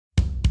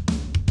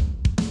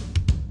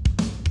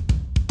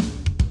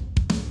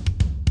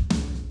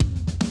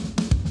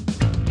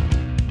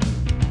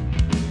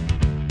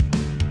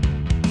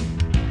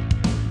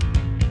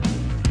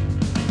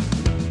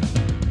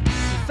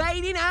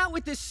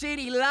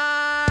city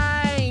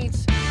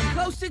lights. I'm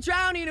close to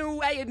drowning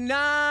away at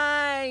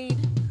night.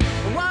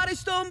 And what I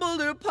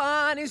stumbled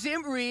upon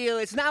isn't real.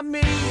 It's not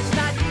me, it's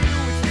not you,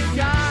 it's the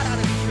God out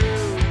of the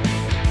truth.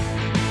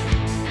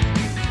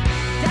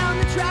 Down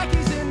the track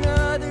is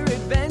another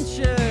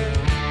adventure.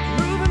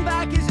 Moving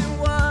back isn't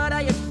what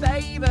I had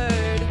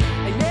favored.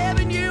 I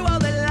never knew all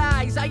the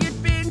lies I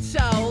had been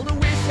told. I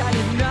wish I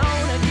had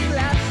known I'd be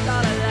left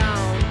all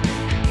alone.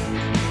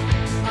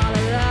 All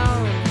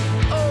alone.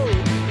 Oh,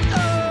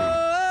 oh.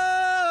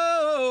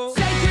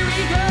 Take your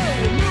ego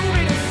and move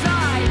it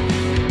aside.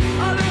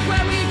 All of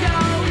where we go,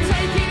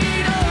 taking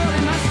it all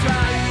in my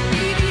stride.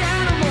 Be the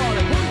animal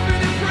and look for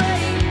the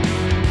prey.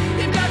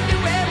 They've got the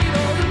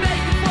wherewithal to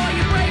make it for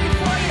you, break it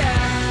for you.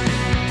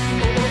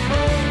 Oh, oh,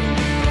 oh.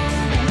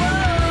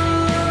 Whoa,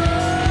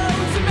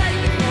 to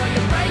make it for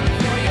you, break it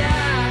for you.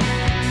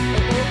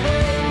 Oh, oh,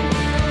 oh.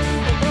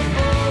 Oh, oh,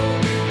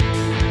 oh.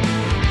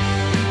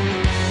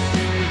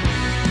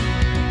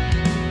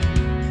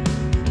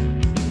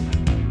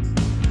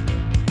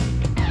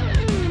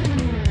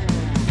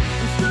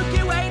 I'm stuck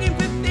here waiting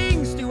for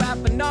things to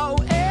happen, no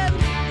end.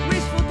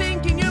 Wishful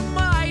thinking you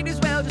might as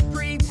well just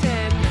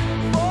pretend.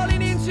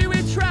 Falling into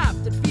a trap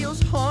that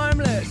feels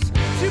harmless.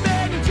 Too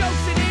many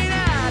jokes in an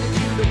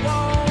attitude that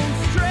won't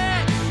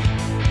stretch.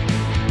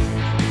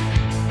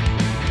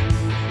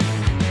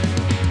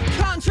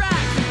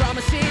 Contracts and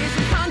promises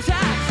and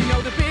contacts, you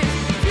know the biz.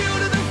 Fuel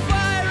to the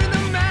fire and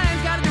the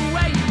man's gotta do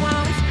what he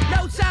wants.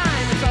 No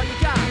time, that's all you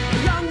got. A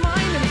young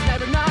mind and it's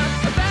never not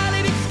a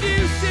valid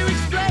excuse to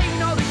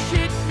explain all the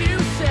shit you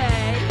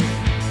say.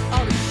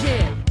 All the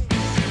shit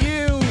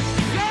you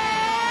say.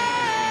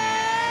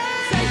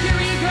 Take your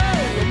ego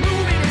and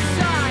move it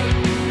aside.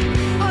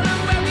 All of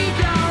where we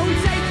go,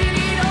 taking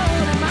it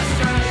all in my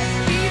stride.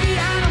 Be the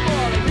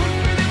animal and look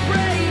for the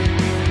prey.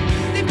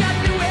 They've got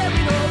the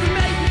wherewithal to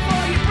make it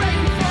for you, break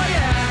it for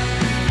you.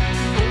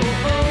 Oh,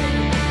 oh, oh.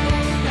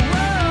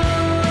 Whoa,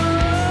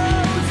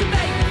 to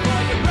make it for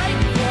you, break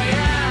it for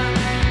you.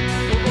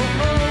 Oh,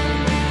 oh, oh.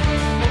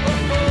 Oh,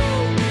 oh,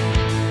 oh.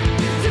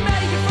 To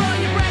make it for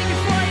you, break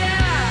it for you.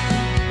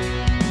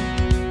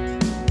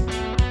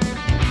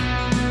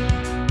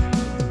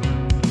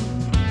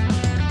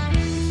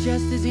 It's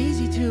just as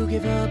easy to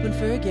give up and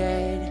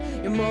forget.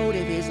 Your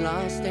motive is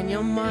lost and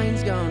your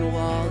mind's gone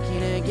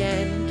walking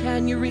again.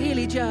 Can you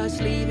really just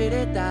leave it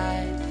at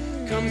that?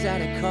 Comes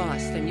at a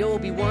cost and you'll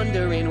be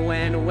wondering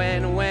when.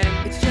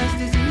 It's just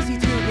as easy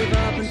to give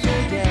up and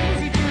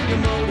forget. Your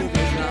motive